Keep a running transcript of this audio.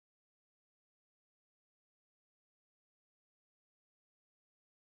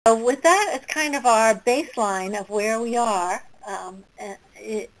So with that as kind of our baseline of where we are,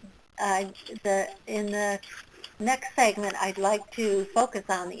 in the next segment, I'd like to focus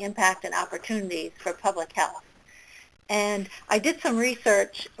on the impact and opportunities for public health. And I did some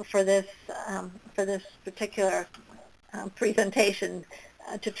research for this particular presentation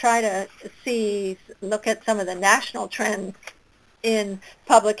to try to look at some of the national trends in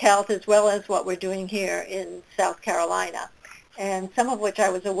public health as well as what we're doing here in South Carolina, and some of which I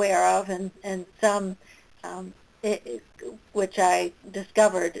was aware of, and some which I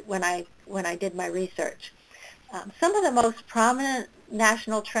discovered when I did my research. Some of the most prominent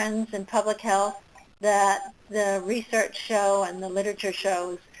national trends in public health that the research show and the literature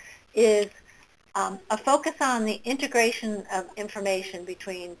shows is a focus on the integration of information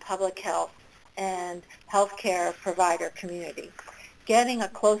between public health and healthcare provider community, getting a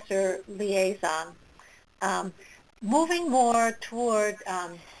closer liaison, moving more toward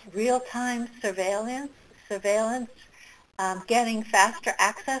real-time surveillance, getting faster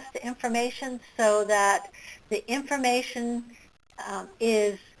access to information so that the information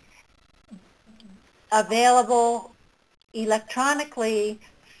is available electronically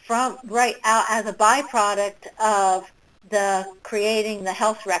from right out as a byproduct of creating the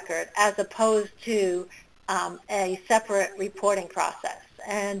health record, as opposed to a separate reporting process,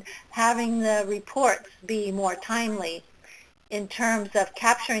 and having the reports be more timely in terms of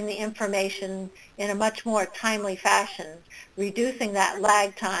capturing the information in a much more timely fashion, reducing that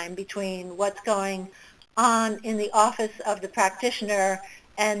lag time between what's going on in the office of the practitioner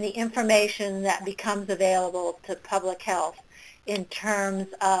and the information that becomes available to public health in terms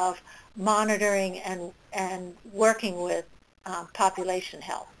of monitoring and working with population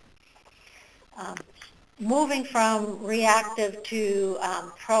health. Moving from reactive to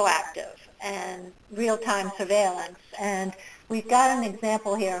proactive and real-time surveillance. And we've got an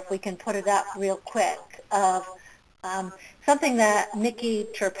example here, if we can put it up real quick, of something that Nikki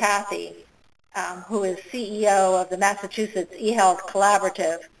Tripathi, who is CEO of the Massachusetts eHealth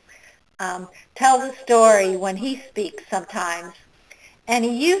Collaborative, tells a story when he speaks sometimes. And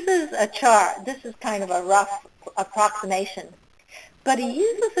he uses a chart. This is kind of a rough approximation. But he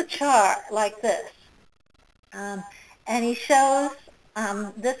uses a chart like this. And he shows,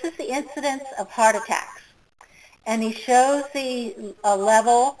 this is the incidence of heart attacks. And he shows a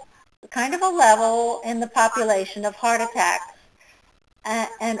level, kind of a level in the population of heart attacks.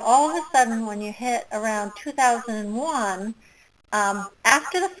 And all of a sudden, when you hit around 2001,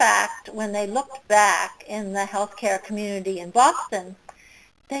 after the fact, when they looked back in the healthcare community in Boston,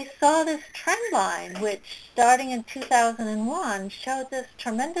 they saw this trend line, which starting in 2001 showed this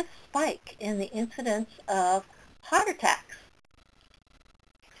tremendous spike in the incidence of heart attacks.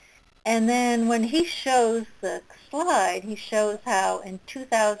 And then when he shows the slide, he shows how in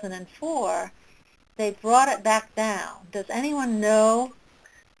 2004 they brought it back down. Does anyone know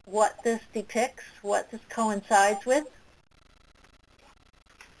what this depicts, what this coincides with?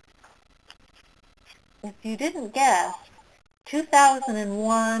 If you didn't guess,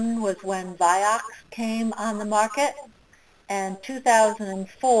 2001 was when Vioxx came on the market, and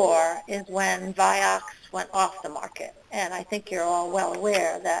 2004 is when Vioxx went off the market. And I think you're all well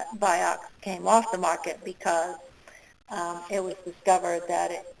aware that Vioxx came off the market because it was discovered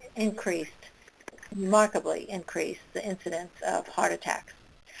that it remarkably increased the incidence of heart attacks.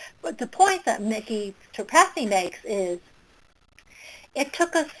 But the point that Nikki Tripathi makes is it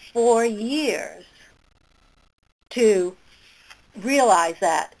took us 4 years to realize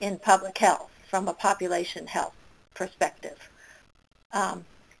that in public health from a population health perspective.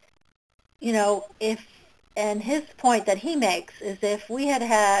 And his point that he makes is if we had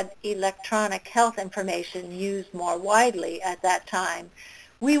had electronic health information used more widely at that time,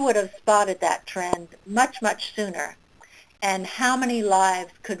 we would have spotted that trend much, much sooner. And how many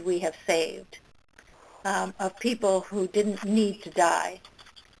lives could we have saved of people who didn't need to die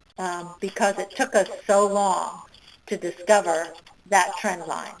because it took us so long to discover that trend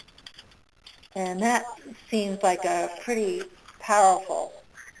line. And that seems like a pretty powerful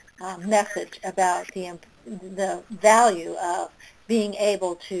message about the value of being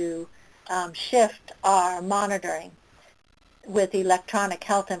able to shift our monitoring with electronic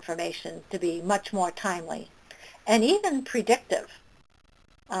health information to be much more timely and even predictive.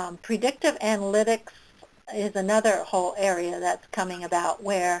 Predictive analytics is another whole area that's coming about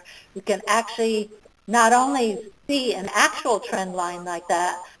where we can actually not only see an actual trend line like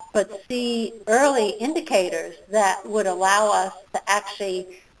that, but see early indicators that would allow us to actually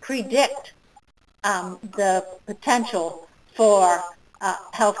predict the potential for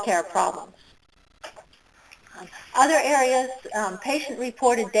healthcare problems. Other areas,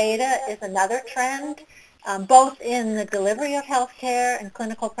 patient-reported data is another trend, both in the delivery of healthcare and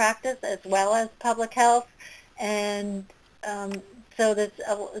clinical practice as well as public health. And so there's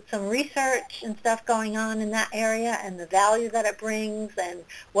some research and stuff going on in that area, and the value that it brings and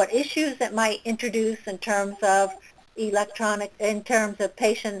what issues it might introduce in terms of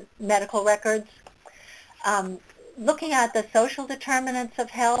patient medical records. Looking at the social determinants of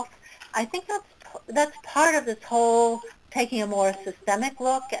health, I think that's part of this whole taking a more systemic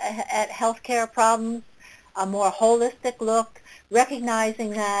look at healthcare problems, a more holistic look,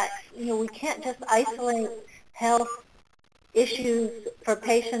 recognizing that we can't just isolate health issues for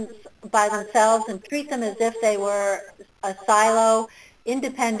patients by themselves and treat them as if they were a silo,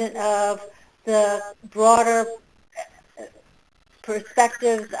 independent of the broader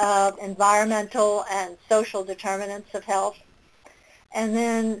perspectives of environmental and social determinants of health. And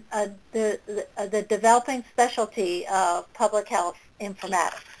then the developing specialty of public health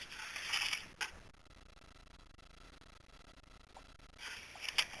informatics.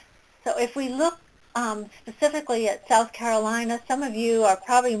 So if we look specifically at South Carolina, some of you are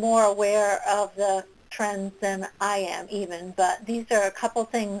probably more aware of the trends than I am even, but these are a couple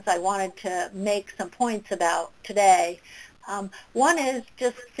things I wanted to make some points about today. One is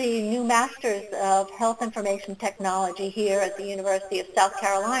just the new Masters of Health Information Technology here at the University of South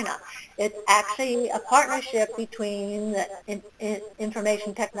Carolina. It's actually a partnership between the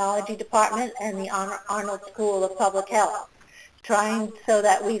Information Technology Department and the Arnold School of Public Health, trying so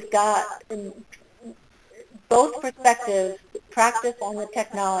that we've got both perspectives, practice and the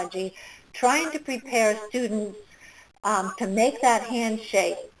technology, trying to prepare students to make that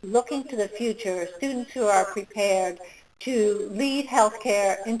handshake, looking to the future, students who are prepared to lead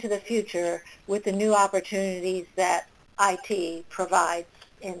healthcare into the future with the new opportunities that IT provides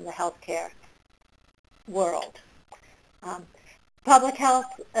in the healthcare world. Public health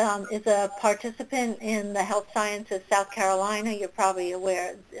is a participant in the Health Sciences South Carolina. You're probably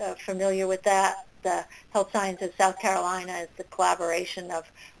familiar with that. The Health Sciences South Carolina is the collaboration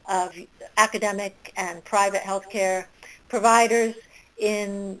of academic and private healthcare providers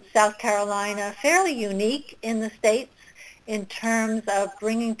in South Carolina, fairly unique in the states in terms of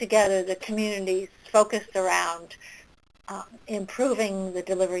bringing together the communities focused around improving the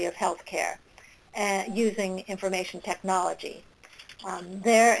delivery of healthcare using information technology.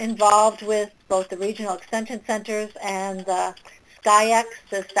 They're involved with both the regional extension centers and the SCIEX,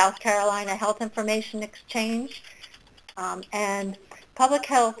 the South Carolina Health Information Exchange. And public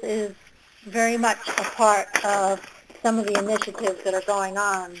health is very much a part of some of the initiatives that are going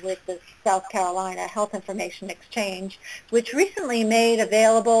on with the South Carolina Health Information Exchange, which recently made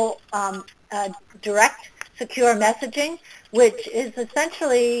available direct secure messaging, which is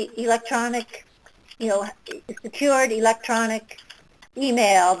essentially electronic, secured electronic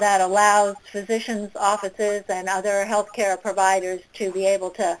email that allows physicians' offices and other healthcare providers to be able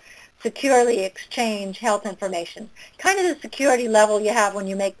to securely exchange health information. Kind of the security level you have when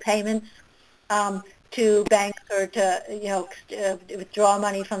you make payments to banks or to withdraw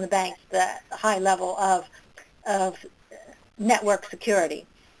money from the banks, the high level of network security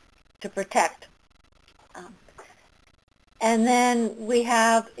to protect. And then we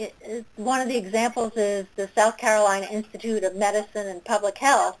have, one of the examples is the South Carolina Institute of Medicine and Public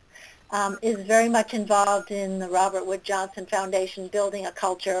Health is very much involved in the Robert Wood Johnson Foundation Building a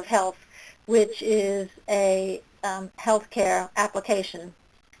Culture of Health, which is a healthcare application.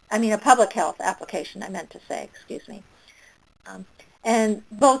 A public health application, I meant to say, excuse me. And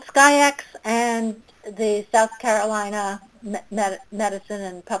both SCIEX and the South Carolina Medicine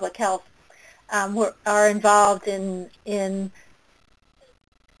and Public Health are involved in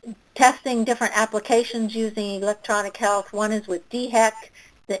testing different applications using electronic health. One is with DHEC,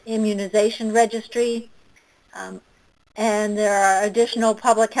 the immunization registry, and there are additional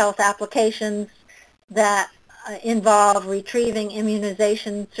public health applications that involve retrieving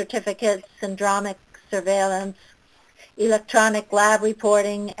immunization certificates, syndromic surveillance, electronic lab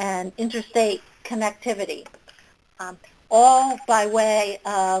reporting, and interstate connectivity, all by way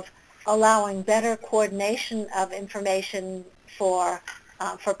of allowing better coordination of information for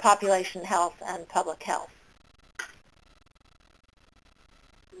population health and public health.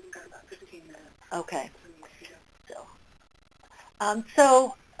 Okay.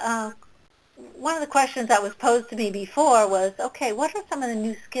 So one of the questions that was posed to me before was, okay, what are some of the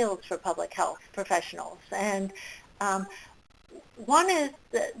new skills for public health professionals? And one is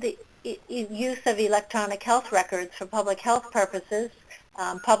the use of electronic health records for public health purposes.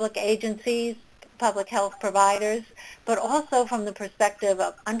 Public agencies, public health providers, but also from the perspective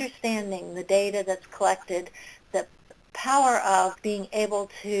of understanding the data that's collected, the power of being able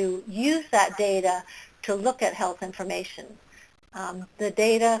to use that data to look at health information. The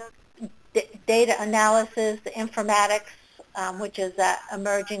data analysis, the informatics, which is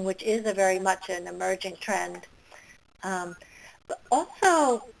emerging, which is a very much an emerging trend. But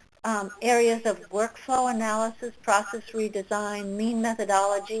also areas of workflow analysis, process redesign, lean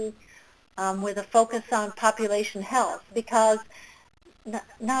methodology, with a focus on population health, because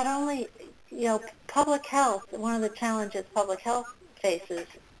not only, public health, one of the challenges public health faces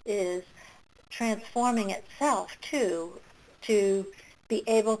is transforming itself too, to be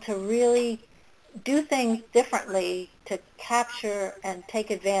able to really do things differently to capture and take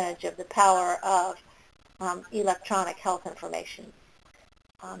advantage of the power of electronic health information.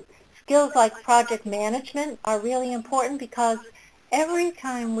 Skills like project management are really important, because every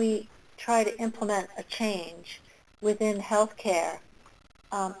time we try to implement a change within healthcare,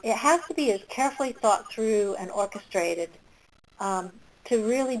 it has to be as carefully thought through and orchestrated to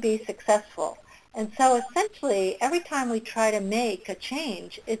really be successful. And so essentially, every time we try to make a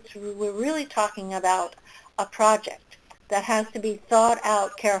change, we're really talking about a project that has to be thought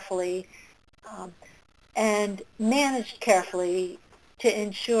out carefully and managed carefully to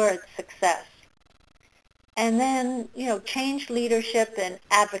ensure its success. And then, change leadership and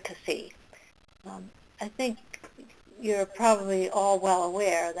advocacy. I think you're probably all well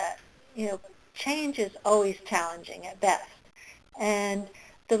aware that, change is always challenging at best. And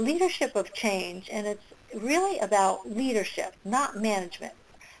the leadership of change, and it's really about leadership, not management.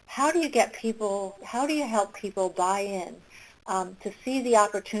 How do you help people buy in, to see the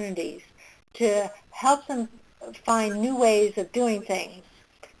opportunities, to help them find new ways of doing things,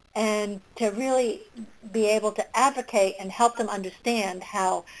 and to really be able to advocate and help them understand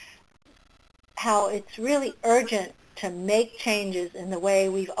how it's really urgent to make changes in the way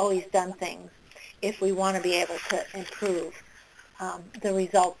we've always done things if we want to be able to improve the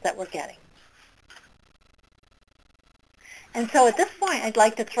results that we're getting. And so at this point, I'd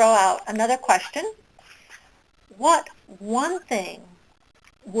like to throw out another question. What one thing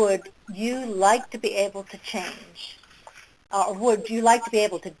would you like to be able to change, or would you like to be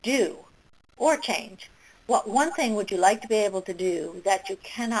able to do or change? What one thing would you like to be able to do that you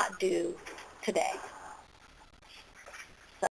cannot do today?